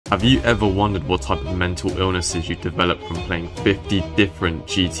Have you ever wondered what type of mental illnesses you develop from playing 50 different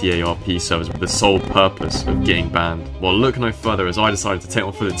GTA RP servers with the sole purpose of getting banned? Well, look no further as I decided to take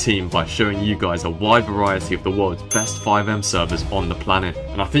one for the team by showing you guys a wide variety of the world's best 5M servers on the planet.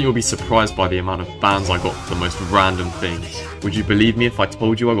 And I think you'll be surprised by the amount of bans I got for the most random things. Would you believe me if I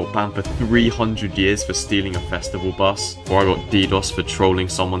told you I got banned for 300 years for stealing a festival bus? Or I got DDoS for trolling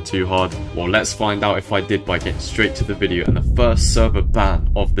someone too hard? Well, let's find out if I did by getting straight to the video. And the first server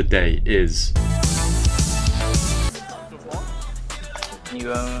ban of the day is...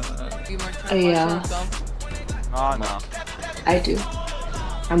 Yeah. Oh, no. I do.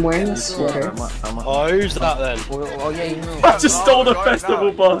 I'm wearing a sweater. Oh, who's that then? I just stole the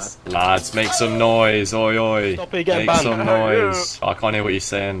festival bus! Lads, make some noise, oi oi. Stop it, get Make banned. some noise. I can't hear what you're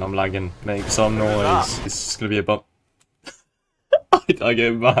saying, I'm lagging. Make some noise. This is gonna be a bump. I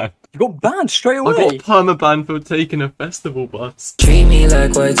get banned. You got banned straight away. I got permaban for taking a festival bus. Treat me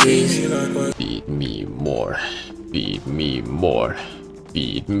like white teeth. Feed me more. Feed me more.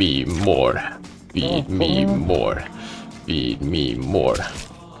 Feed me more. Feed me more. Feed me more.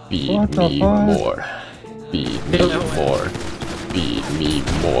 Feed me more. Feed me more. Feed me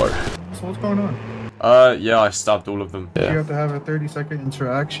more. So what's going on? Yeah, I stabbed all of them. You Yeah. have to have a 30-second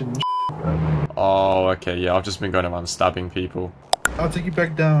interaction. Oh, okay, yeah, I've just been going around stabbing people. I'll take you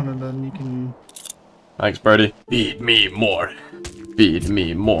back down and then you can... Thanks, Brody. Feed me more. Feed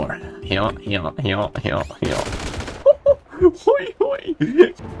me more. Hoi, hoi.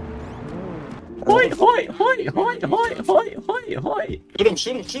 Hoi, hoi, hoi, hoi, hoi, hoi, hoi, hoi. Shoot him,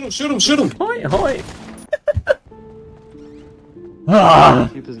 shoot him! Hoi, hoi. Ah.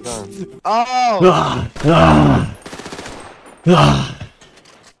 Keep his gun.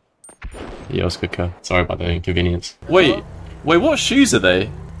 Yeah, it's good, Kerr. Sorry about the inconvenience. Wait, what shoes are they?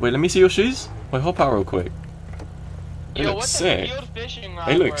 Wait, let me see your shoes. Wait, hop out real quick. They look sick.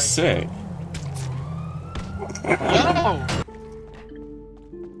 They look sick.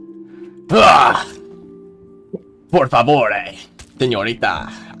 Ah! Por favor, señorita.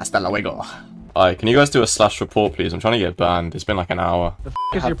 Hasta luego. Alright, can you guys do a slash report, please? I'm trying to get banned. It's been like an hour. What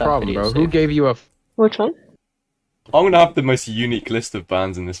is your problem, bro? Who gave you a... Which one? I'm gonna have the most unique list of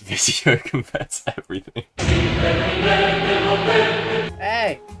bans in this video compared to everything.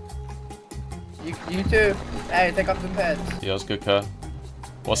 Hey! You too. Hey, take off the peds. Yeah, it's good, Kerr.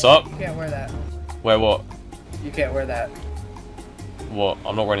 What's up? You can't wear that. Wear what? You can't wear that. What?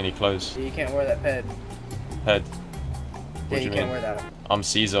 I'm not wearing any clothes. You can't wear that ped. Head. Yeah, do you you can't mean? wear that. I'm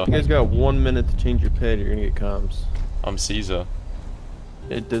Caesar. You guys got 1 minute to change your ped, you're gonna get comms. I'm Caesar.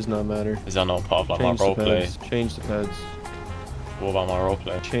 It does not matter. Is that not part of like Change my the roleplay? peds. Change the peds. What about my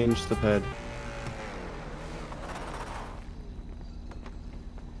roleplay? Change the ped.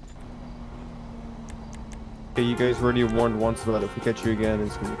 Okay, you guys already warned once about it. If we catch you again,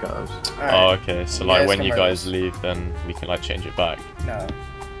 it's gonna be comms. Alright. Oh, okay. So like when come you right. guys leave, then we can like change it back. No.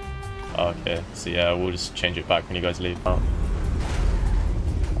 Oh, okay. So yeah, we'll just change it back when you guys leave.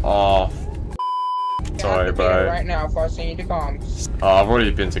 Oh. Sorry, bro. Right now, if I send you to comms. Oh, I've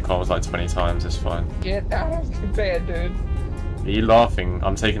already been to comms like 20 times. It's fine. Get out of the bed, dude. Are you laughing?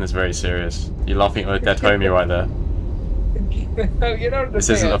 I'm taking this very serious. You're laughing at a dead homie right there. Get out of the This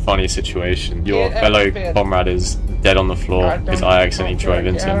bed. isn't a funny situation. Your Get out fellow of bed. comrade is dead on the floor because I accidentally drove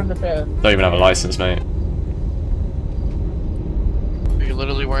into Get out of him. the bed. Don't even have a license, mate. You're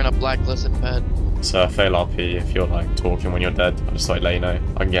literally wearing a blacklisted ped. So fail RP if you're like talking when you're dead. I'll just like let you know.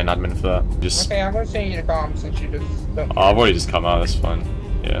 I can get an admin for that. Just Okay, I'm gonna send you to comms since you just... oh, I've already just come out, that's fine.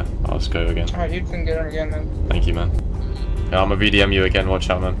 Yeah, I'll just go again. Alright, you can get on again then. Thank you, man. Yeah, I'm gonna VDM you again, watch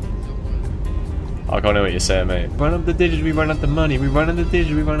out, man. I can't know what you're saying, mate. Run up the digits, we run out the money. We run up the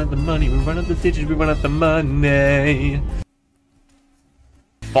digits, we run out the money. We run up the digits, we run out the money.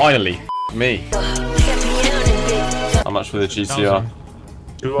 Finally, me. How much for the GTR?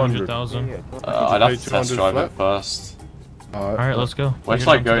 200,000. I'd have to test drive it first. Alright, let's go. Where should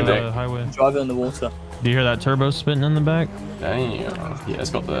I go, Nick? Highway. Drive it on the water. Do you hear that turbo spitting in the back? Damn. Yeah,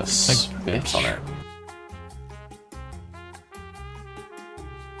 it's got the spit on it.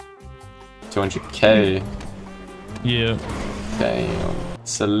 200k. Yeah. Damn.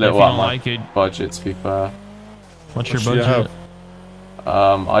 It's a If little you out don't my like it, budget, to be fair. what's your do you budget?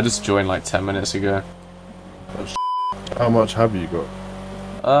 I just joined like 10 minutes ago. How much have you got?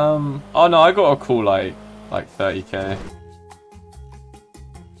 Oh no, I got a cool like 30k.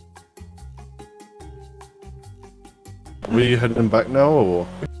 Were you heading back now or?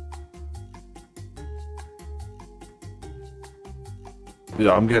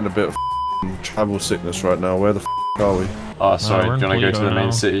 Yeah, I'm getting a bit of travel sickness right now. Where the are we? Oh, sorry. we're in Do you want to go to Toledo the main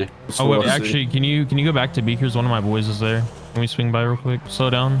now. city? Oh wait, actually, can you go back to Beakers? One of my boys is there. Can we swing by real quick? Slow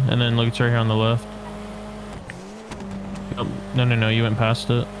down, and then look, it's right here on the left. Oh, no, you went past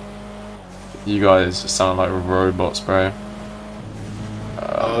it. You guys sound like robots, bro.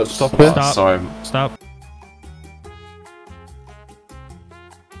 Stop it. Stop. Sorry. Stop.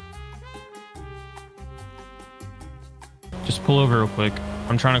 Just pull over real quick.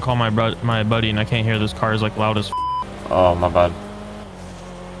 I'm trying to call my buddy, and I can't hear this car is like loud as f. Oh, my bad.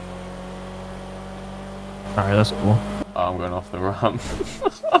 Alright, that's cool. I'm going off the ramp.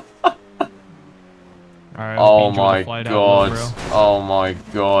 Alright, Oh my god. Oh my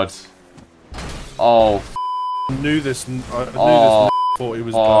god. Oh. I knew this. I knew Oh. this thought he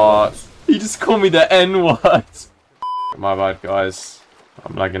was bad. You just called me the N-word. My bad, guys.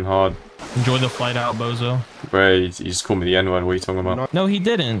 I'm lagging hard. Enjoy the flight out, bozo. Bro, you just called me the N-word. What are you talking about? No, he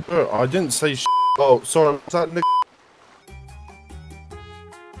didn't. Bro, I didn't say sh. Oh, sorry. Was that nigga?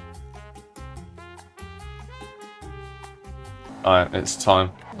 Alright, it's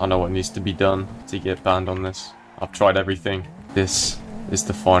time. I know what needs to be done to get banned on this. I've tried everything. This is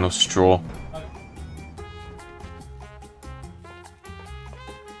the final straw.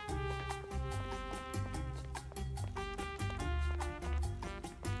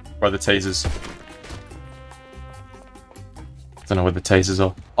 Where are the tasers? Don't know where the tasers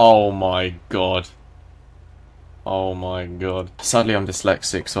are. Oh my god. Oh my god. Sadly, I'm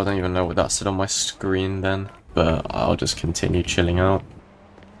dyslexic, so I don't even know what that said on my screen then. But I'll just continue chilling out.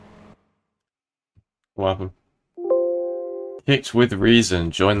 What happened? Kicked with reason.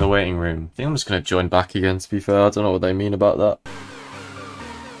 Join the waiting room. I think I'm just gonna join back again, to be fair. I don't know what they mean about that.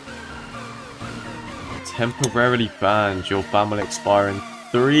 Temporarily banned. Your ban will expire in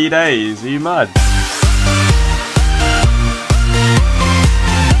 3 days. Are you mad?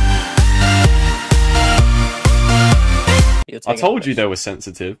 I told you they were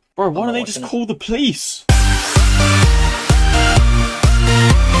sensitive. Bro, why don't they just call the police?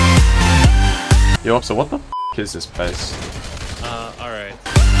 Yo, officer, what the f is this place? Alright.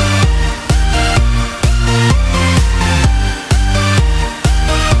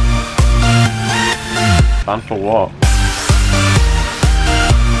 Banned for what?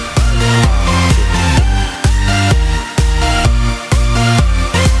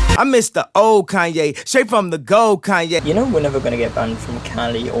 I miss the old Kanye, straight from the gold Kanye. You know we're never gonna get banned from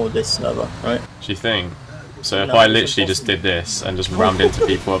Cali or this server, right? Do you think? So if I literally just did this and just rammed into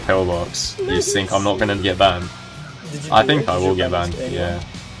people at pillbox, you think I'm not gonna get banned? I think I will get banned, yeah.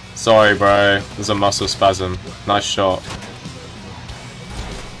 Sorry bro, there's a muscle spasm. Nice shot.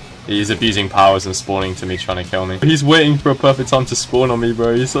 He's abusing powers and spawning to me, trying to kill me. He's waiting for a perfect time to spawn on me,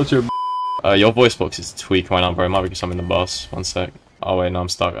 bro. He's such a your voice box is tweaking right now, bro. It might be because I'm in the bus. One sec. Oh wait, no, I'm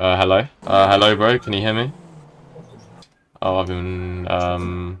stuck. Hello? Hello, bro? Can you hear me? Oh, I've been,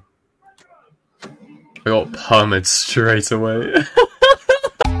 I got permits straight away.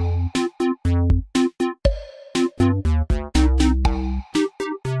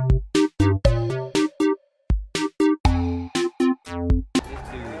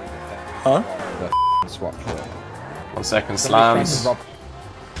 Huh? Swap. 1 second, slams. Nope,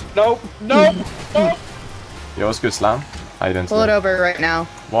 nope, nope. Yo, what's good, Slam? How you doing today? Pull it over right now.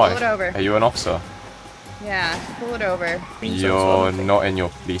 Why? Pull it over. Are you an officer? Yeah, pull it over. You're not in your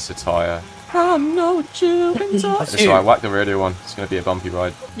police attire. I know what you've been talking. It's alright, whack the radio one. It's gonna be a bumpy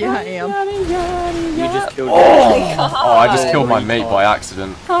ride. Yeah, I am. You just killed Oh, I just killed my mate by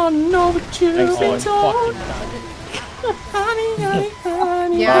accident. I know what you've been talking.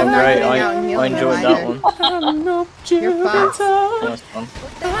 Yeah, I'm not great. getting out and I healing enjoyed him that either. one. You're fucked. That was fun.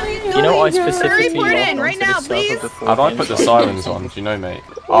 You know I specifically Report in logged right onto now, this server please. before Have I the put the intro. sirens on? Do you know, mate?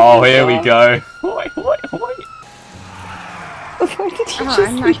 Oh, here we go. Oh,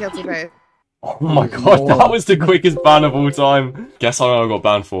 I'm not guilty, babe. Oh my god, that was the quickest ban of all time. Guess how long I got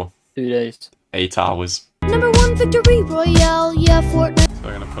banned for? 2 days. 8 hours. #1 victory royale, yeah, Fortnite. So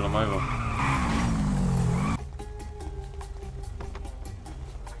I'm gonna pull him over.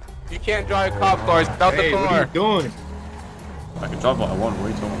 You can't drive cop cars without the car. What are you doing? I can drive what I want. What are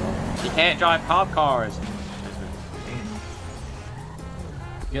you talking about? You can't drive cop cars.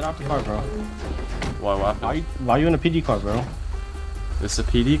 Get off the car, bro. Why, what happened? Why you in a PD car, bro? This is a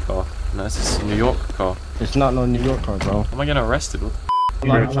PD car. No, this is a New York car. It's not no New York car, bro. Am I getting arrested? What the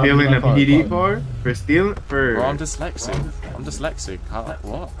f? You're stealing a PD car? For stealing? For... Bro, I'm dyslexic. I'm dyslexic. How,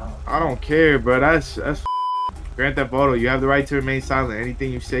 what? I don't care, bro. That's Grand Theft Auto. You have the right to remain silent.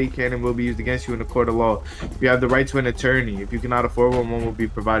 Anything you say can and will be used against you in a court of law. You have the right to an attorney. If you cannot afford one will be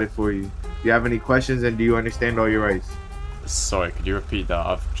provided for you. Do you have any questions and do you understand all your rights? Sorry, could you repeat that?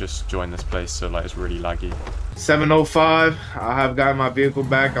 I've just joined this place, so like it's really laggy. 7:05. I have gotten my vehicle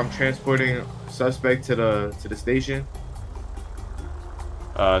back. I'm transporting suspect to the station.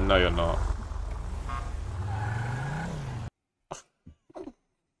 No, you're not.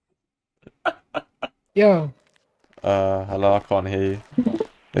 Yo. Hello, I can't hear you.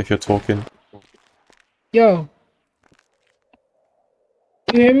 If you're talking. Yo.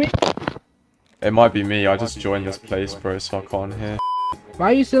 You hear me? It might be me, I just joined this place, bro, so I can't hear.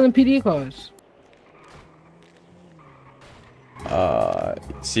 Why are you stealing PD cars?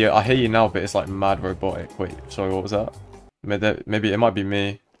 See, I hear you now, but it's like mad robotic. Wait, sorry, what was that? Maybe it might be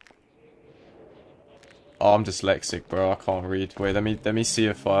me. Oh, I'm dyslexic, bro. I can't read. Wait, let me see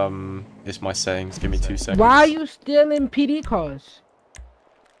if it's my sayings. Give me 2 seconds. Why are you stealing PD cars?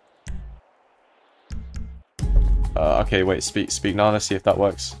 Okay, wait. Speak now. Let's see if that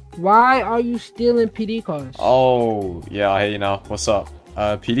works. Why are you stealing PD cars? Oh, yeah, I hear you now. What's up?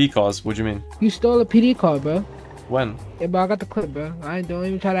 PD cars. What do you mean? You stole a PD car, bro. When? Yeah, but I got the clip, bro. I don't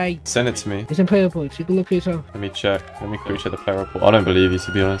even try to. Send it to me. It's in player reports. You can look for yourself. Let me check. Let me quickly check the player report. I don't believe you,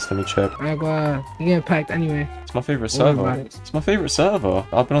 to be honest. Let me check. Alright, go. You're getting packed anyway. It's my favorite server. It's my favorite server.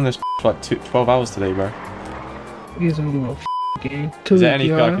 I've been on this for like 12 hours today, bro. Here's a little game. Is there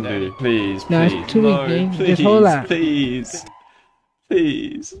anything I can do? Please, no, please. It's 2 week game. Please, just hold that. please.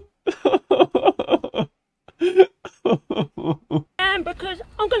 Please. And because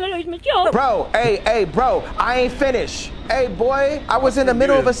I'm gonna lose my job. Bro, hey, bro, I ain't finished. Hey, boy, I was in the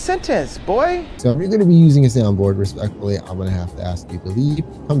middle of a sentence, boy. So if you're going to be using a soundboard, respectfully, I'm going to have to ask you to leave,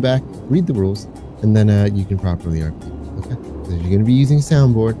 come back, read the rules, and then you can properly RP. Okay? So if you're going to be using a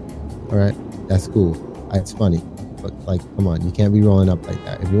soundboard, all right, that's cool. It's funny. But, like, come on, you can't be rolling up like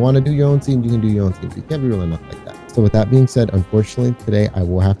that. If you want to do your own team, you can do your own team. But you can't be rolling up like that. So with that being said, unfortunately, today I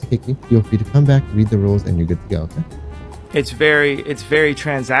will have to kick you. Feel free to come back, read the rules, and you're good to go, okay? It's very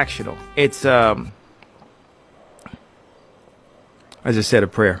transactional. It's I just said a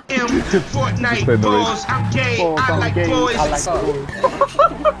prayer. Fortnite balls, I'm gay, I like boys.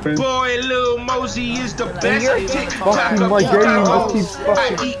 Boy, Lil Mosey is the best. TikTok up,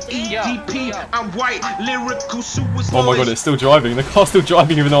 I-E-E-D-P, I'm white, lyrical super. Oh my god, it's still driving. The car's still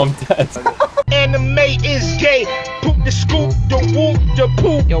driving even though I'm dead. Anime is gay. Poop the scoop, the whoop, the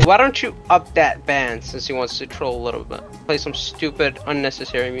poop. Yo, why don't you up that band since he wants to troll a little bit? Play some stupid,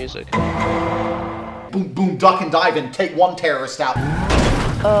 unnecessary music. Boom, boom, duck and dive and take one terrorist out.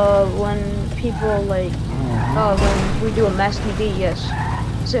 When people like, when we do a mass TV, yes.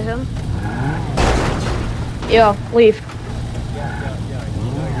 Is it him? Yeah, leave.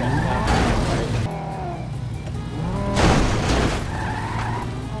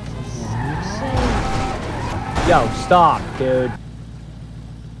 Yo, stop, dude.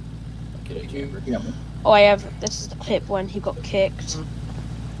 Oh, I have. This is the clip when he got kicked.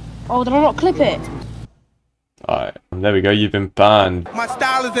 Oh, did I not clip it? Alright, there we go. You've been banned. My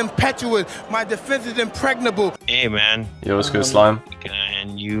style is impetuous. My defense is impregnable. Hey, man. Yo, what's good, Slime?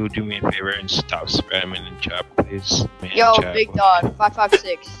 Can you do me a favor and stop spamming in chat, please? Yo, big dog,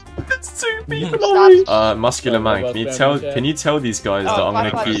 556. It's 2 people Stop. Muscular man, can you tell these guys that I'm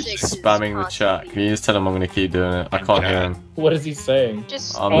gonna keep spamming the chat? Can you just tell them I'm gonna keep doing it? I can't hear him. What is he saying?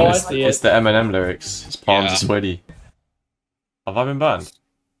 Just It's the Eminem lyrics. His palms are sweaty. Have I been banned?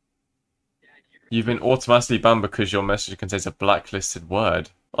 You've been automatically banned because your message contains a blacklisted word.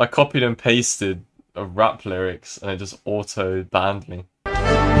 I copied and pasted a rap lyrics and it just auto-banned me.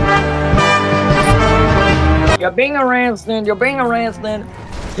 You're being a Ranston, you're being a Ranston.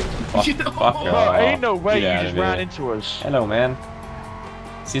 Fuck off. Ain't no way Get out you of just ran here. into us. Hello, man.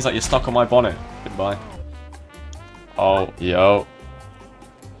 Seems like you're stuck on my bonnet. Goodbye. Oh, yo.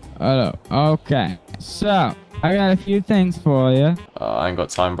 Hello. Okay. So, I got a few things for you. I ain't got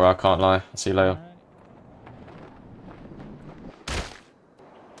time, bro. I can't lie. I'll see you later.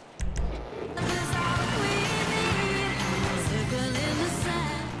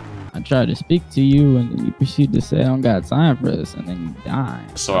 I tried to speak to you and you proceed to say I don't got time for this and then you die.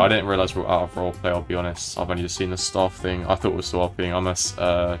 Sorry, I didn't realize we were out of roleplay, I'll be honest. I've only just seen the staff thing. I thought we were swapping. I'm a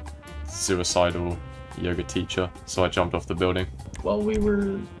suicidal yoga teacher, so I jumped off the building. Well, we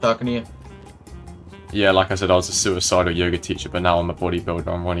were talking to you. Yeah, like I said, I was a suicidal yoga teacher, but now I'm a bodybuilder.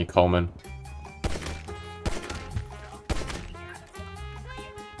 I'm Ronnie Coleman.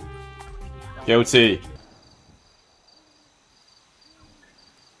 Guilty.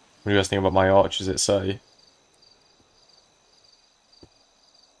 What do you guys think about my arch? Is it say?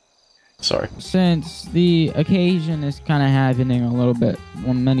 Sorry. Since the occasion is kind of happening a little bit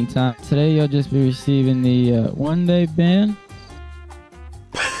many times, today you'll just be receiving the one-day ban.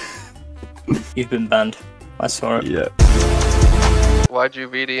 You've been banned. I saw it. Yeah. Why'd you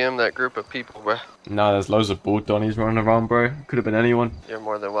VDM that group of people, bro? Nah, there's loads of bull donnies running around, bro. Could have been anyone. You're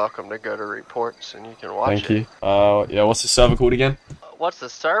more than welcome to go to reports and you can watch Thank you. Yeah, what's the server called again? What's the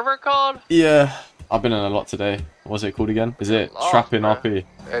server called? Yeah, I've been in a lot today. What's it called again? Is it Trapping RP?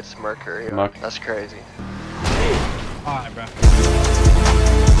 It's Mercury. That's crazy. Alright, bro.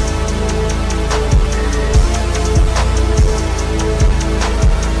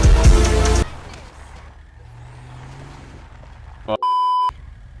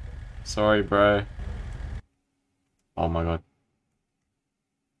 Sorry, bro. Oh my god.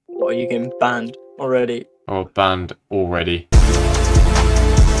 What, are you getting banned already? Oh, banned already.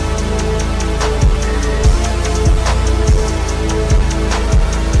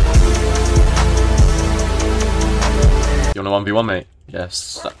 You want a 1v1, mate?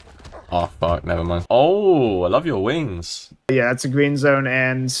 Yes. Oh, fuck, never mind. Oh, I love your wings. Yeah, it's a green zone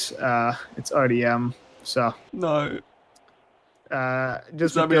and it's RDM, so. No.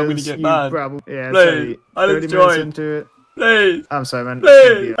 Just that mean I'm gonna get banned? Yeah, Please, I 30 just minutes joined. into it. Please. I'm sorry, man.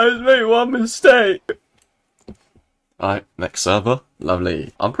 Please, I just made one mistake. Alright, next server.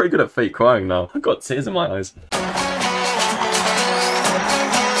 Lovely. I'm pretty good at fake crying now. I've got tears in my eyes.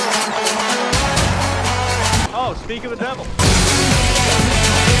 Oh, speak of the devil.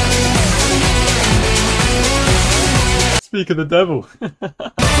 Speak of the devil.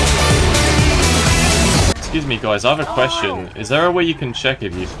 Excuse me guys, I have a question. Is there a way you can check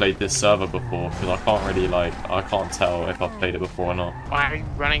if you've played this server before? Because I can't really, like, I can't tell if I've played it before or not. Why are you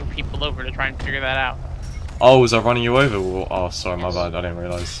running people over to try and figure that out? Oh, was I running you over? Oh, sorry, my bad, I didn't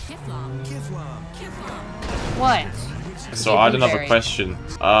realise. What? So I had another question.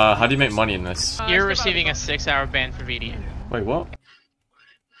 How do you make money in this? You're receiving a 6-hour ban for VDM. Wait, what?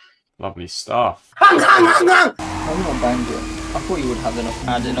 Lovely stuff. I'm not banned yet. I thought you would have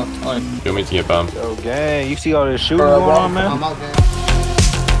had enough time. You want me to get banned? Okay, you see all this shooting going on, man? I'm out there.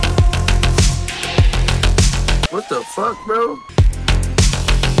 What the fuck, bro?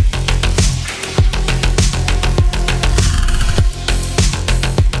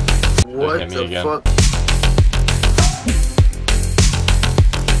 What the fuck?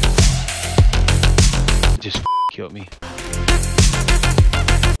 Just killed me.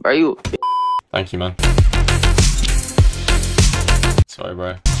 Are you? Thank you, man. Sorry,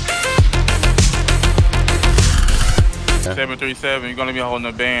 bro. 737, you're gonna be holding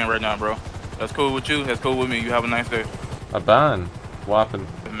a ban right now, bro. That's cool with you. That's cool with me. You have a nice day. A ban? What happened?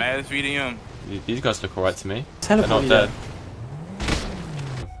 The Mass VDM. These guys look alright to me. They're not dead.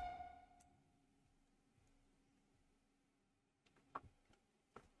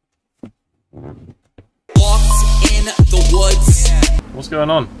 Walked in the woods. What's going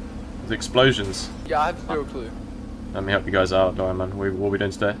on? There's explosions. Yeah, I have zero clue. Let me help you guys out, don't worry, man. What are we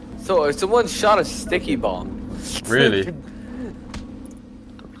doing today? So, someone shot a sticky bomb. Really?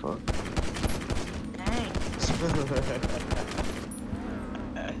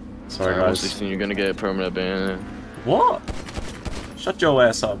 Sorry, guys. 16, you're gonna get a permanent ban. What? Shut your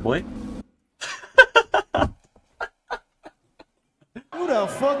ass up, boy. Who the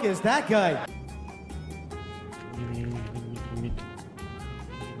fuck is that guy?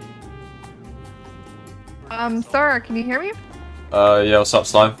 Sir, can you hear me? Yeah, what's up,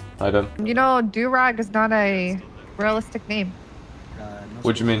 Slime? How you doing? You know, Durag is not a realistic name.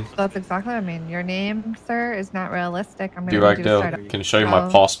 What do you mean? That's exactly what I mean. Your name, sir, is not realistic. I'm gonna Durag need you to start Dill. Can show you my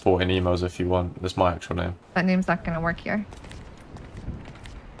passport and emails if you want. That's my actual name. That name's not gonna work here.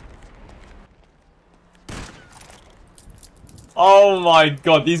 Oh my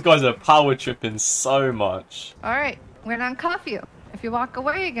god, these guys are power tripping so much. Alright, we're gonna uncuff you. If you walk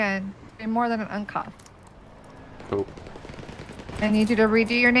away again, you're more than an uncuff. Cool. I need you to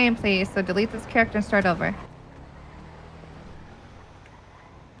redo your name, please. So delete this character and start over.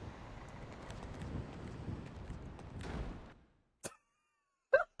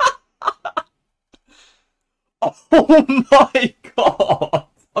 Oh my god!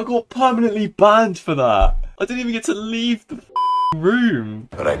 I got permanently banned for that. I didn't even get to leave the room.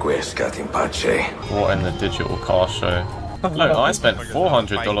 What in the digital car show? Look, I spent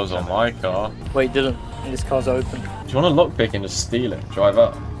 $400 on my car. Wait, Dylan, this car's open. Do you want a lockpick and just steal it? Drive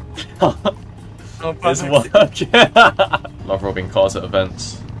up. No, It's working. Love robbing cars at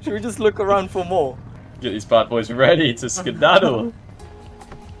events. Should we just look around for more? Get these bad boys ready to skedaddle.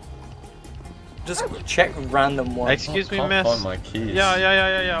 Just check random ones. Excuse me, Can't miss. find my keys.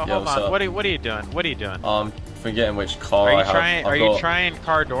 Yeah. Hold what's on. up? What are you doing? What are you doing? Forgetting which car Are I you have. trying? Are you trying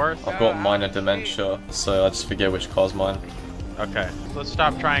car doors? I've got minor dementia, so I just forget which car's mine. Okay. Let's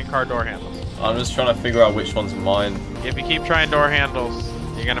stop trying car door handles. I'm just trying to figure out which one's mine. If you keep trying door handles,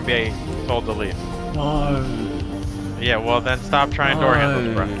 you're gonna be told to leave. No. Yeah. Well, then stop trying door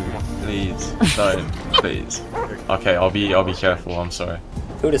handles, bro. Come on. Please, don't, please. Okay, I'll be careful. I'm sorry.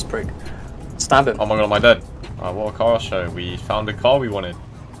 Who this prick? Stab him. Oh my god, am I dead? What a car show. We found a car we wanted.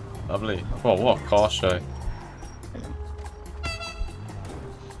 Lovely. Oh, what a car show.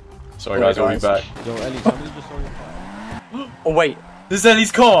 Sorry guys, I'll be back. Yo, Ellie, somebody just saw your car. Oh wait. This is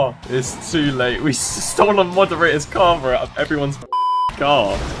Ellie's car! It's too late. We stole a moderator's car for everyone's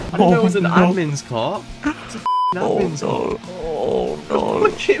car. I didn't know it was an admin's car. It's a admin's car. Oh no.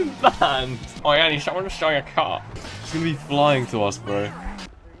 Look him banned. Oh Ellie, someone just stole your car. She's gonna be flying to us, bro.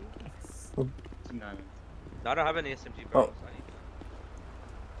 No, I don't have any SMG, bro.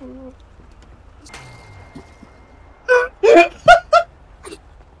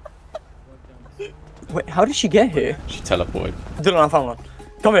 Wait, how did she get here? She teleported. Dylan, I found one.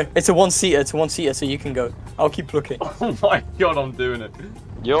 Come here. It's a one-seater. It's a one-seater, so you can go. I'll keep looking. Oh my god, I'm doing it.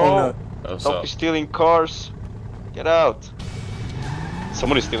 Yo, oh, no. Stop stealing cars. Get out.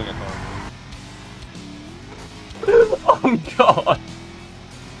 Somebody's stealing a car. Oh god.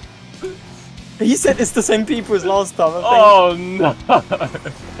 He said it's the same people as last time, I think. Oh no.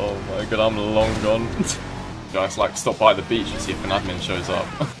 Oh my god, I'm long gone. Guys, like, stop by the beach and see if an admin shows up.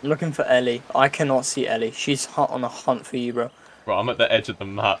 Looking for Ellie. I cannot see Ellie. She's on a hunt for you, bro. Bro, I'm at the edge of the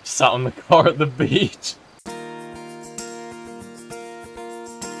map, sat on the car at the beach.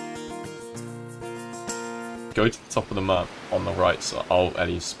 Go to the top of the map on the right, so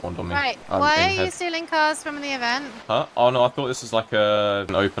Ellie spawned on me. Right, why are you stealing cars from the event? Huh? Oh no, I thought this was like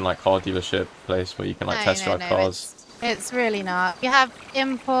an open like car dealership place where you can like test drive cars. It's really not. You have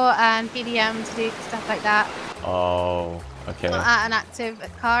import and PDM to do stuff like that. Oh, okay. Not at an active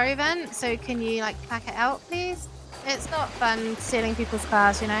car event, so can you like pack it out, please? It's not fun stealing people's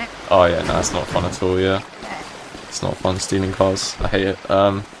cars, you know? Oh yeah, no, it's not fun at all, yeah. Okay. It's not fun stealing cars. I hate it.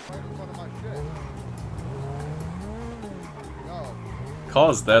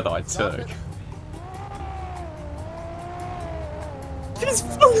 Cars there that I took.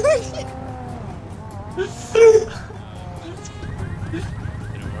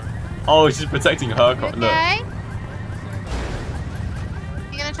 Oh, she's protecting her car. Look. Okay.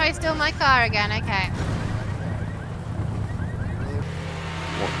 You're gonna try to steal my car again, okay?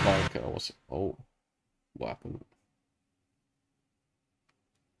 What? Like, what's it? Oh, what happened?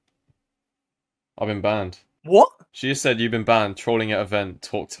 I've been banned. What? She just said you've been banned. Trolling at event.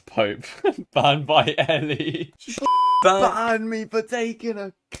 Talk to Pope. Banned by Ellie. Ban me for taking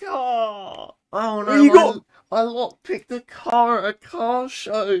a car. Oh no! You got... I lockpicked a car at a car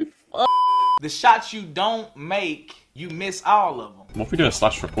show. The shots you don't make, you miss all of them. What if we do a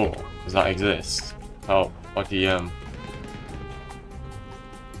slash report? Does that exist? Oh, IDM.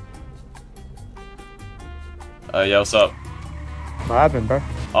 Yeah, what's up? What happened, bro?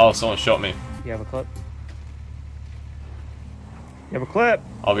 Oh, someone shot me. You have a clip? You have a clip?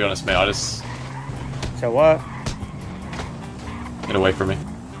 I'll be honest, mate, I just... So what? Get away from me.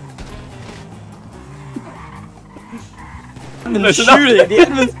 Listen shooting.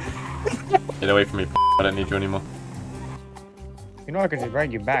 Get away from me, I don't need you anymore. You know I could just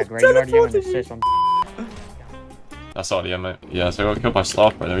bring you back, right? You already have an assist on. That's RDM, mate. Yeah, so I got killed by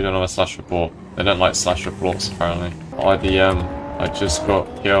Slash, but we don't have a slash report. They don't like slash reports, apparently. IDM, I just got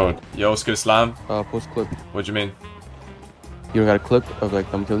killed. Yo, what's good, Slam? Post clip. What do you mean? You don't got a clip of like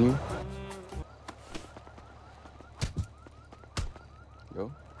them killing you?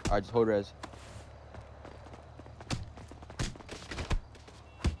 Yo, I just hold res.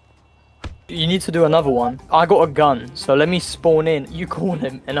 You need to do another one. I got a gun, so let me spawn in. You call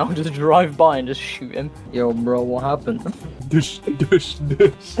him, and I'll just drive by and just shoot him. Yo, bro, what happened? Dush, dush,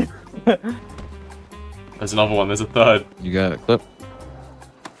 dush. There's another one. There's a third. You got a clip?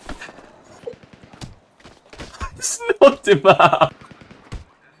 Knocked him out.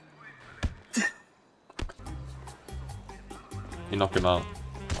 You knocked him out.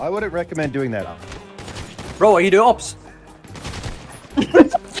 I wouldn't recommend doing that. Bro, are you doing ops?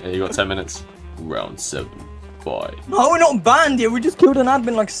 Yeah, you got 10 minutes. Round 7. Bye. No, we're not banned yet. We just killed an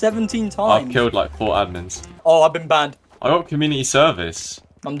admin like 17 times. I've killed like 4 admins. Oh, I've been banned. I got community service.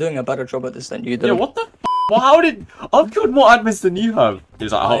 I'm doing a better job at this than you do. Yeah, what the f? Well, how did... I've killed more admins than you have. He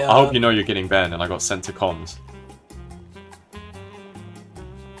was like, I hope you know you're getting banned, and I got sent to comms.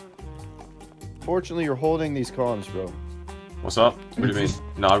 Fortunately, you're holding these comms, bro. What's up? What do you mean?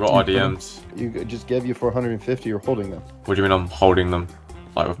 No, I got RDMs. You just gave you for 150, you're holding them. What do you mean I'm holding them?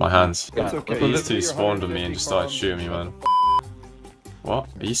 Like with my hands? It's okay. These two spawned on me and just started shooting me, man. What?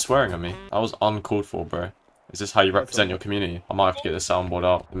 Are you swearing at me? That was uncalled for, bro. Is this how you represent your community? I might have to get the soundboard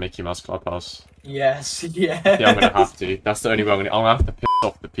out, the Mickey Mouse Clubhouse. Yes, yeah. Yeah, I'm gonna have to. That's the only way I'm gonna have to piss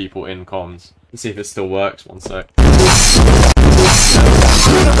off the people in comms. Let's see if it still works. One sec.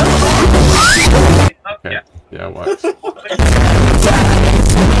 Okay. Yeah, it works.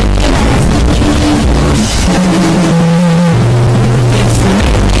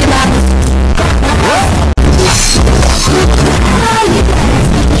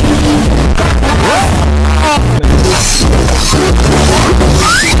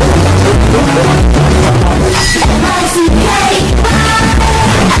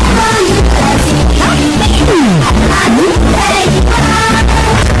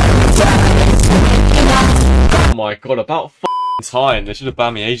 my god, about f***ing time. They should have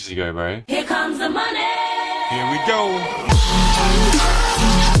banned me ages ago, bro. Here comes the money. Here we go.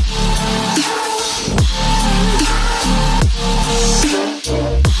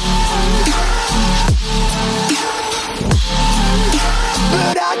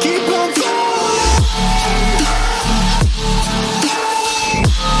 But I keep on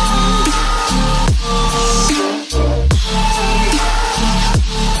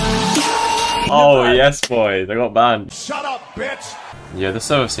Oh yes, boy, they got banned. Shut up, bitch! Yeah, the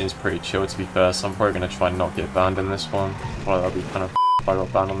server seems pretty chill to be fair, so I'm probably gonna try and not get banned in this one. Well, that'd be kind of if I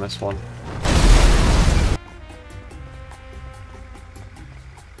got banned on this one.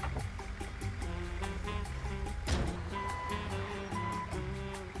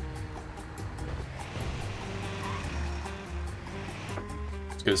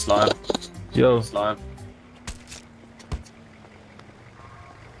 Let's go slime. Yo. Slime.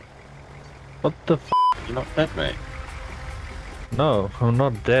 What the f? You're not dead, mate. No, I'm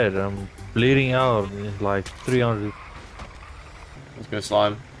not dead. I'm bleeding out. It's like 300. Let's go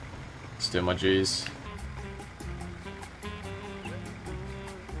slime. Let's do my G's.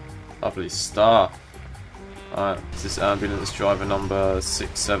 Lovely stuff. Alright, this is ambulance driver number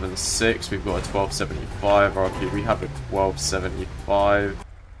 676. We've got a 1275 RP. We have a 1275.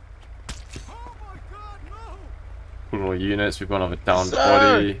 Pulling all units. We've got another downed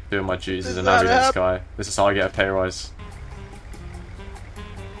body. Doing my G's as an ambulance guy. This is how I get a pay rise.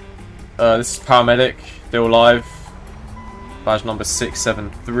 This is paramedic. Still alive. Badge number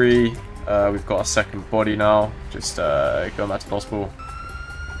 673. We've got a second body now. Just going back to the hospital.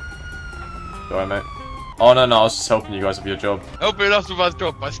 Alright, mate. Oh no, I was just helping you guys with your job. Helping us with our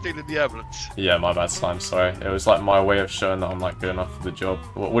job by stealing the ambulance. Yeah, my bad, Slime, sorry. It was like my way of showing that I'm like good enough for the job.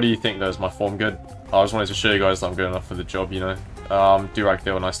 What do you think though? Is my form good? I just wanted to show you guys that I'm good enough for the job, you know. Durag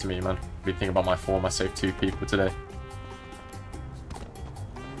Deal, nice to meet you, man. What do you think about my form? I saved 2 people today.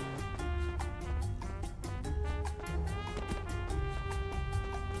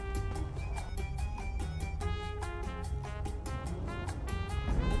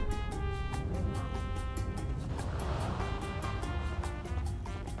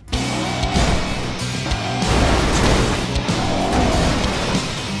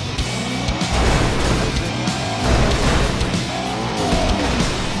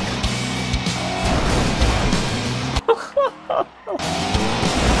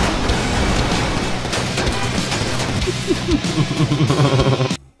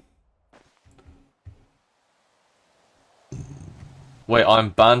 Wait, I'm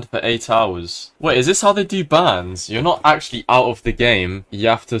banned for 8 hours. Wait, is this how they do bans? You're not actually out of the game. You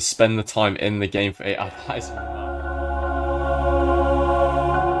have to spend the time in the game for 8 hours. That is mad.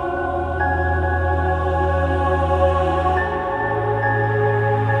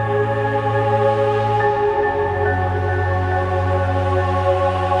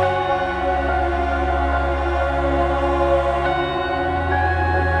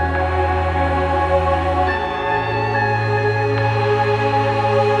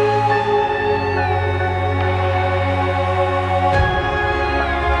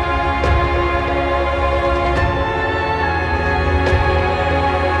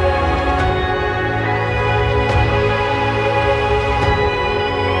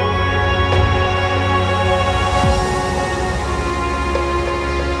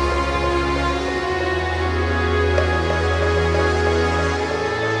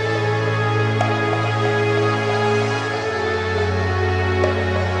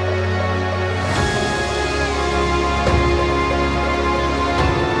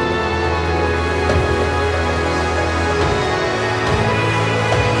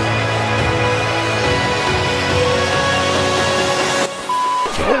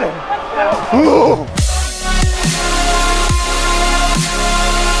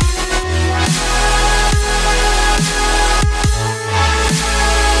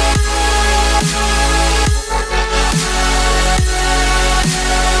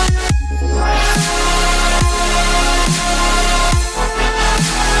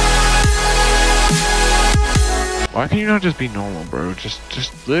 Why can you not just be normal, bro?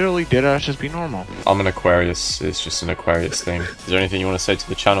 Just literally deadass just be normal. I'm an Aquarius. It's just an Aquarius thing. Is there anything you want to say to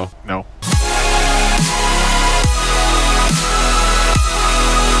the channel? No.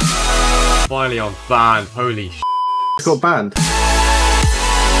 Finally I'm banned. Holy sh**. You got banned?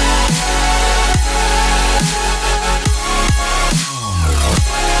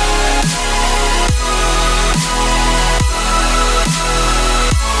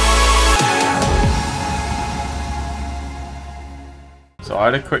 So I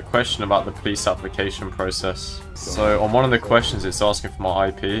had a quick question about the police application process. So on one of the questions it's asking for my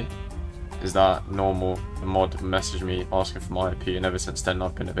IP. Is that normal? The mod messaged me asking for my IP, and ever since then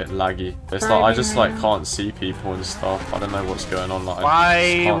I've been a bit laggy. It's like I just like can't see people and stuff. I don't know what's going on. Like,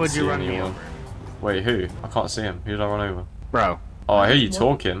 Why would you run me over? Wait, who? I can't see him. Who did I run over? Bro. Oh, I hear you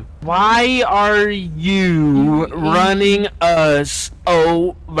talking. Why are you running us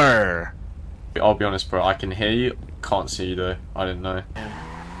over? I'll be honest, bro. I can hear you. Can't see you though. I didn't know.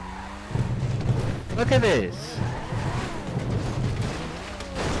 Look at this.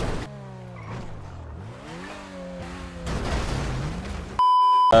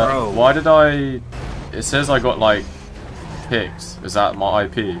 Why did I... It says I got like picked. Is that my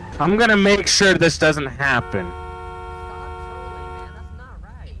IP? I'm gonna make sure this doesn't happen.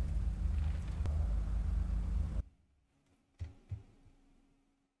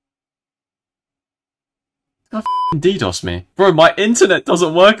 DDoS me. Bro, my internet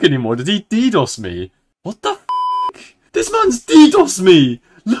doesn't work anymore. Did he DDoS me? What the f***? This man's DDoS me!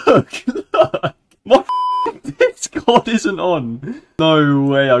 Look, look! My Discord isn't on. No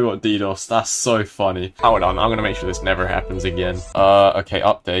way I got DDoS. That's so funny. Hold on, I'm gonna make sure this never happens again. Okay,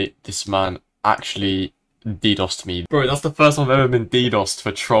 update. This man actually DDoSed me. Bro, that's the first time I've ever been DDoSed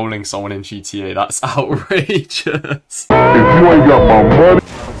for trolling someone in GTA. That's outrageous. If you ain't got my money...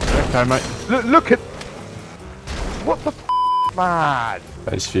 Okay, mate. Look at... What the f***, man?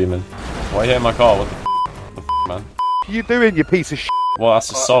 He's fuming. Why are you hitting my car? What the f***, man? What are you doing, you piece of sh**? Well,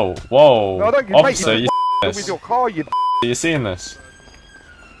 that's assault. Whoa. No, I don't, Officer, mate, you this. With your car, you... Are you seeing this?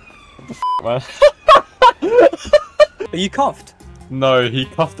 What the f***, man? Are you cuffed? No, he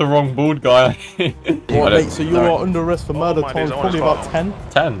cuffed the wrong bald guy. What, mate, so you are under arrest for murder times probably about 10?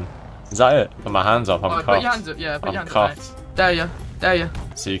 10? Is that it? Put my hands up, I'm cuffed. Put your hands up, yeah, put your hands up, mate. Dare ya, dare ya.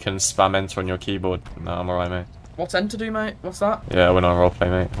 So you can spam enter on your keyboard. No, I'm alright, mate. What's enter do, mate? What's that? Yeah, we're not roleplay,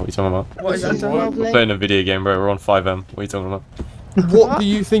 mate. What are you talking about? What is enter? We're playing a video game, bro. We're on 5M. What are you talking about? What do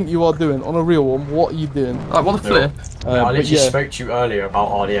you think you are doing? On a real one, what are you doing? Like, what the flip? I literally spoke to you earlier about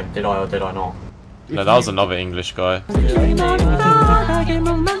RDM, did I or did I not? No, that was another English guy.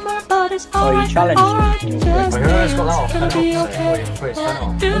 Oh, you challenged me. Wait, who has got that off?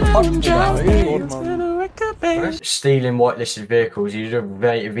 Stealing whitelisted vehicles, you're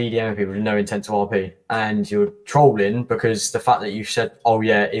VDM people with no intent to RP, and you're trolling because the fact that you said, oh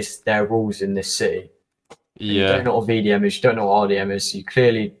yeah, is there rules in this city? Yeah. You don't know what VDM is, you don't know what RDM is, you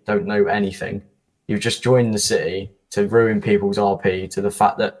clearly don't know anything. You've just joined the city to ruin people's RP to the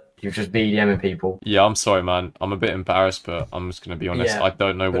fact that you're just VDMing people. Yeah, I'm sorry, man. I'm a bit embarrassed, but I'm just going to be honest. Yeah, I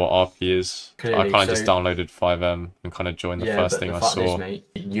don't know what RP is. Clearly, I kind of just downloaded 5M and kind of joined the first thing I saw. Is, mate,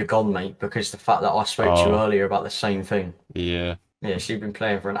 you're gone, mate, because the fact that I spoke to you earlier about the same thing. Yeah. Yeah, so you've been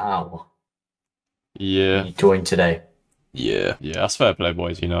playing for an hour. Yeah. You joined today. Yeah. Yeah, that's fair play,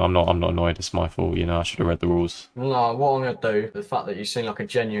 boys. You know, I'm not annoyed. It's my fault. You know, I should have read the rules. No, what I'm going to do, the fact that you seem like a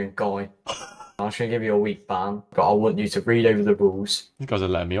genuine guy, I'm just going to give you a week ban, but I want you to read over the rules. You guys are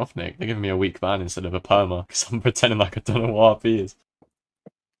letting me off, Nick. They're giving me a week ban instead of a perma, because I'm pretending like I don't know what RP is.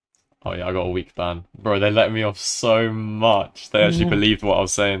 Oh yeah, I got a week ban. Bro, they let me off so much. They actually believed what I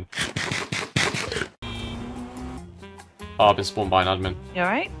was saying. Oh, I've been spawned by an admin. You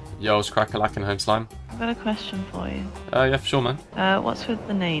alright? Yo, it's Crack-a-Lack Home Slime. I've got a question for you. Yeah, for sure, man. What's with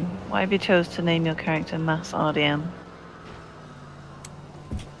the name? Why have you chose to name your character Mass RDM?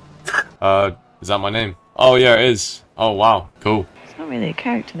 Is that my name? Oh yeah, it is. Oh wow, cool. It's not really a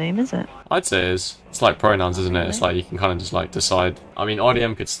character name, is it? I'd say it is. It's like pronouns, isn't it? It's like you can kind of just like decide. I mean,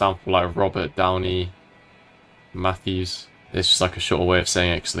 RDM could stand for like Robert Downey Matthews. It's just like a shorter way of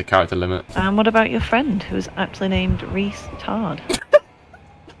saying it because of the character limit. And what about your friend who's aptly named Reese Tard?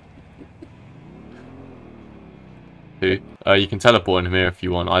 Who? You can teleport him here if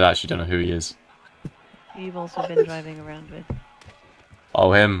you want. I actually don't know who he is. Who you've also been driving around with.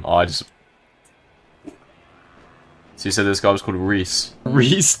 Oh, him. Oh, I just... So you said this guy was called Reese.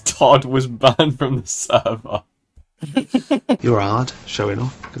 Reese Todd was banned from the server. You're hard, showing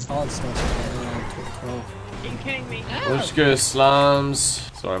off. Hard stuff. Are you kidding me? Let's go, slams.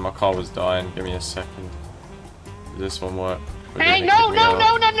 Sorry, my car was dying. Give me a second. Does this one work? Hey, no, no,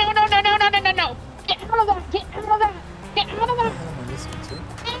 no, no, no, no, no, no, no, no, no, no. Get out of that. Get out of that. Get out of that.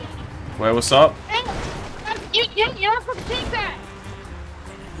 Wait, what's up? You're not supposed to take that.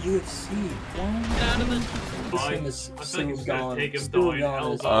 UFC.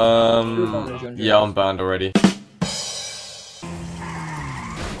 Yeah, I'm banned already.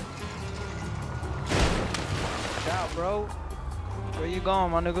 Out, bro. Where you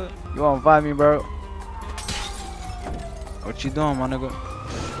going, my nigga? You wanna fight me, bro? What you doing, my nigga?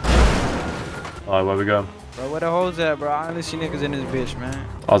 Alright, where we going? Bro, where the hoes at, bro? I only see niggas in this bitch, man.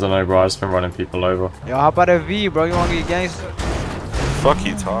 I don't know, bro. I just been running people over. Yo, hop out of V, bro. You wanna get gangster? Fuck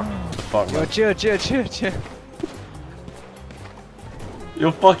you, talk. the fuck, man? Yo, chill.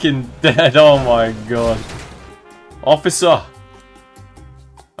 You're fucking dead, oh my god. Officer!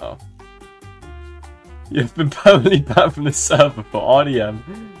 Oh. You've been permanently banned from the server for RDM,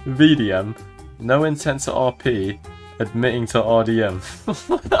 VDM, no intent to RP, admitting to RDM.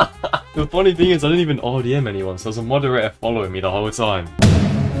 The funny thing is, I didn't even RDM anyone, so there's a moderator following me the whole time.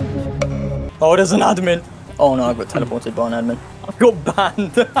 Oh, there's an admin. Oh no, I got teleported by an admin. I got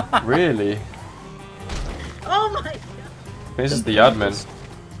banned. Really? Oh my god. This is the admin.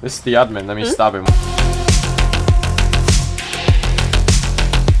 This is the admin, let me stab him.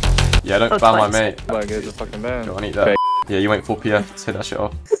 Yeah, don't ban my mate. Like, it's a fucking ban. Go on, eat that. Yeah, you ain't full PF, let's hit that shit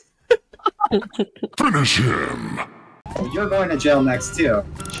off. Finish him. You're going to jail next too.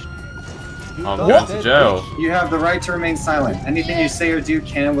 I'm going to jail. You have the right to remain silent. Anything you say or do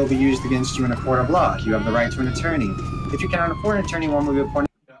can and will be used against you in a court of law. You have the right to an attorney. If you cannot afford an attorney, one will be appointed.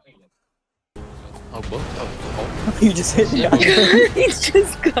 Oh, what? You just hit me. He's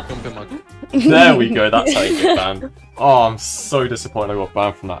just gone. There we go, that's how you get banned. Oh, I'm so disappointed I got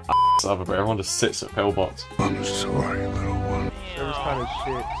banned from that server, but everyone just sits at pillbox. I'm sorry, little one. That was kind of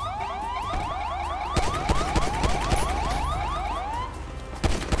shit.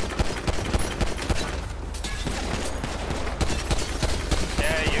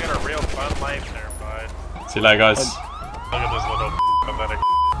 Yeah, you got a real fun life there, bud. See you later, guys. Look at this little pathetic.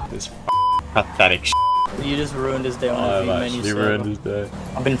 This pathetic shit. You just ruined his day on I've every menu actually ruined his day.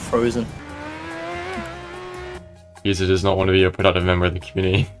 I've been frozen. User does not want to be a productive member of the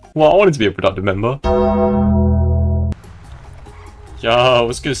community. Well, I wanted to be a productive member. Yo,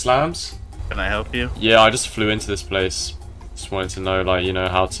 what's good, Slams? Can I help you? Yeah, I just flew into this place. Just wanted to know, like, you know,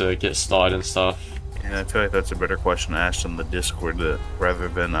 how to get started and stuff. And I feel like that's a better question to ask in the Discord rather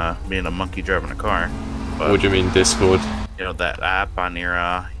than being a monkey driving a car. But, What do you mean, Discord? You know, that app on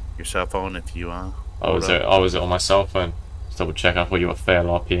your cell phone if you Oh, was it on my cell phone? Just double check, I thought you were fair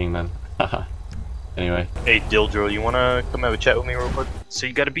LRPing then. Anyway. Hey Dildro, you wanna come have a chat with me real quick? So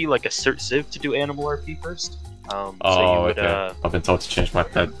you gotta be like a cert civ to do animal RP first. So you would, okay. I've been told to change my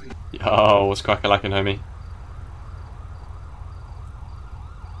pet. Yo, what's crackin' homie?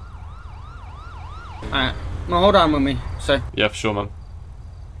 Alright, well, hold on with me, so. Yeah, for sure, man.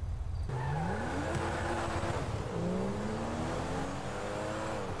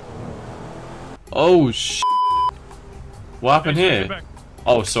 Oh, sh**. What happened here?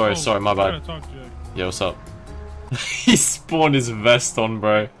 Oh, sorry, my bad. Yeah, what's up? He spawned his vest on,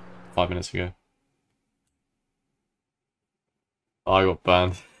 bro. 5 minutes ago. I got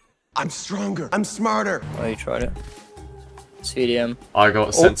banned. I'm stronger. I'm smarter. Oh, you tried it. CDM. I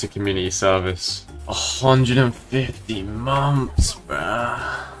got sent to community service. 150 months,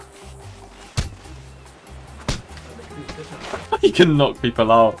 bruh. You can knock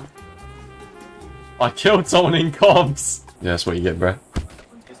people out. I killed someone in comms. Yeah, that's what you get, bruh.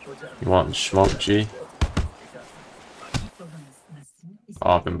 You want smoke, G?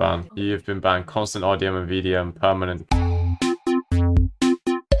 Oh, I've been banned. You've been banned. Constant RDM and VDM. Permanent.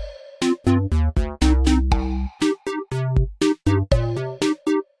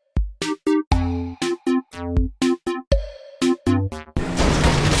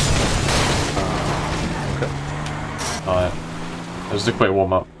 Alright. Just a quick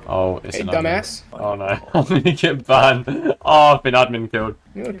warm up. Oh, it's hey, an dumbass. Admin. Oh no, I'm gonna get banned. Oh, I've been admin killed.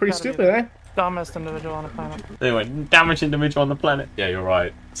 You look pretty stupid, eh? Dumbest individual on the planet. Anyway, damaged individual on the planet. Yeah, you're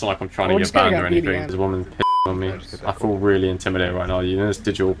right. It's not like I'm trying to get banned or anything. There's a woman pissing on me. I feel really intimidated right now. You know, this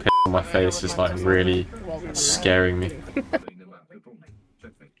digital piss on my face is like really scaring me.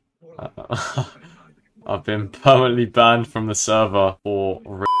 I've been permanently banned from the server for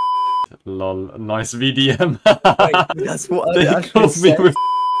lol. Nice VDM. Wait, that's what I actually said. With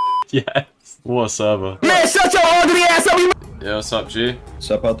yes. What a server. Man, shut your ugly ass up! Yeah, what's up, G?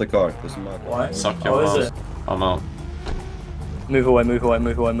 Step out the car. This is my car. What? Suck your arms. I'm out. Move away, move away,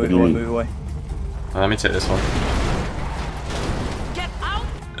 move away, move away, move away. Let me take this one. Get out!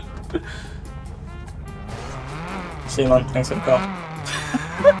 See you, man. Thanks for the car.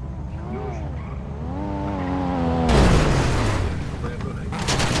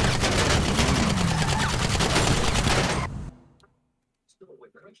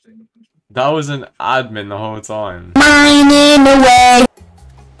 That was an admin the whole time. Mining away!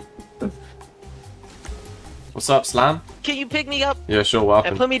 What's up, Slam? Can you pick me up? Yeah, sure, what And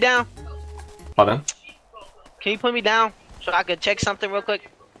happened? put me down. Pardon? Can you put me down so I could check something real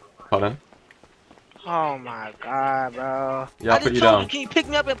quick? Pardon? Oh my god, bro. Yeah, I'll put you down. Can you pick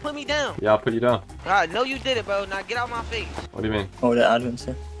me up and put me down? Yeah, I'll put you down. Alright, no you did it, bro. Now get out my face. What do you mean? Oh, the admin's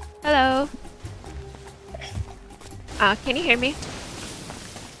here. Hello. Can you hear me?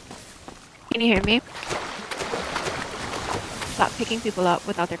 Can you hear me? Stop picking people up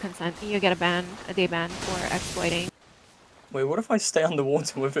without their consent. You get a day ban for exploiting. Wait, what if I stay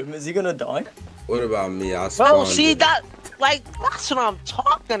underwater with him? Is he gonna die? What about me? I Bro, spawned see in. that? Like, that's what I'm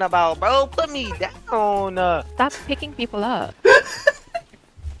talking about, bro. Put me down. Stop picking people up.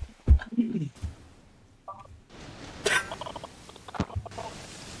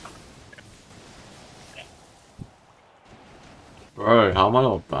 Bro, how am I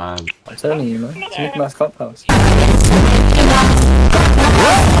not banned? I'm telling you, man. It's Mickey Mouse Clubhouse.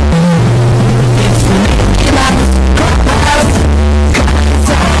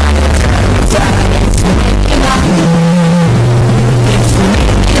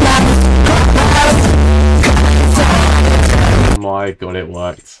 Oh my god, it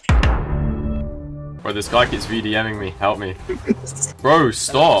worked. Bro, this guy keeps VDMing me. Help me. Bro,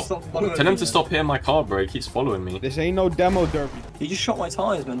 stop. Tell him to stop hitting my car, bro. He keeps following me. This ain't no demo derby. He just shot my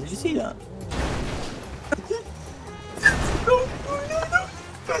tires, man. Did you see that?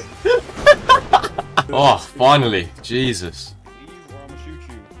 Oh, finally. Jesus. Leave or I'ma shoot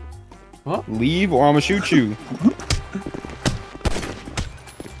you. What? Leave or I'ma shoot you.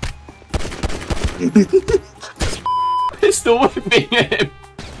 Pistol whipping him.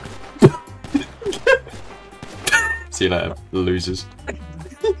 See you later, losers.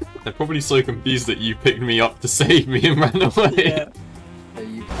 They're probably so confused that you picked me up to save me and ran away. Yeah.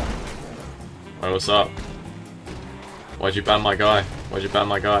 Hey, what's up? Why'd you ban my guy? Why'd you ban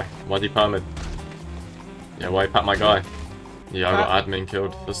my guy? Why'd you permit? Yeah, why you pat my guy? Yeah, I got admin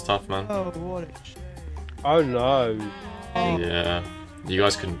killed. That's tough, man. Oh, what oh no. Yeah. You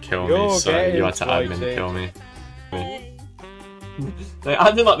guys couldn't kill me, so you had to admin kill me. They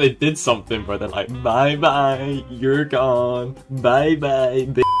acted like they did something, bro. They're like, bye bye, you're gone. Bye bye,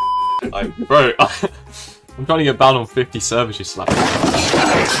 bitch. Like, bro, I'm trying to get banned on 50 servers, you slap.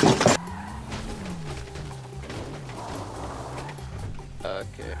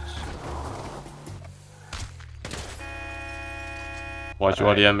 Okay. Why'd you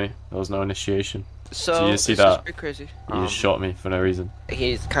RDM me? There was no initiation. So you see this is that? pretty crazy. You just shot me for no reason.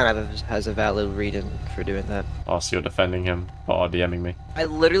 He's kind of has a valid reason for doing that. Oh, so you're defending him by RDMing me. I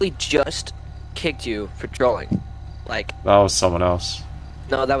literally just kicked you for trolling. Like, That was someone else.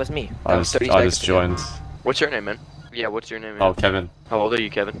 no, that was me. That I was just, 30 I seconds just ago. joined. What's your name, man? Yeah, what's your name? Man? Oh, Kevin. How old are you,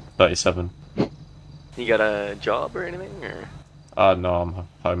 Kevin? 37. You got a job or anything, or? No, I'm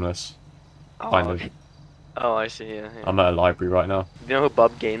homeless. Oh, Kind of. okay. Oh, I see. Yeah, yeah. I'm at a library right now. You know who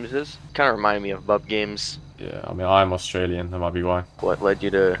Bub Games is? Kind of remind me of Bub Games. Yeah, I mean, I'm Australian. That might be why. What led you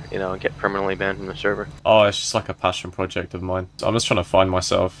to, get permanently banned from the server? Oh, it's just like a passion project of mine. I'm just trying to find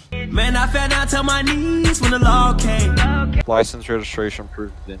myself. Man, I fell down to my knees when the law came. License, registration,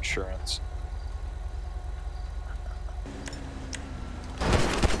 proof of insurance.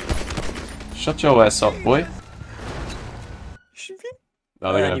 Shut your ass up, boy.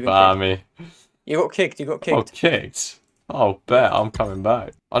 Now they're gonna ban me. You got kicked, you got kicked. Oh, kicked? Oh, bet. I'm coming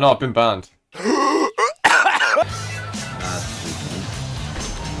back. Oh no, I've been banned.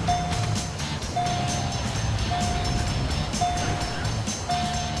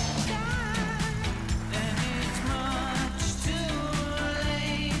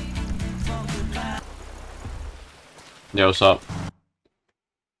 Yeah, what's up?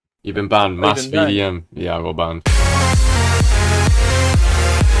 You've been banned. Mass been banned? VDM. Yeah, I got banned.